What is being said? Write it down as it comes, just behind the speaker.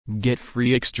Get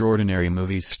free extraordinary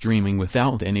movies streaming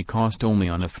without any cost only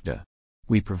on Afdah.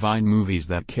 We provide movies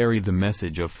that carry the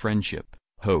message of friendship,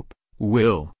 hope,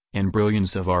 will, and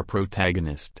brilliance of our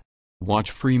protagonist. Watch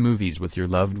free movies with your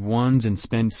loved ones and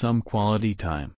spend some quality time.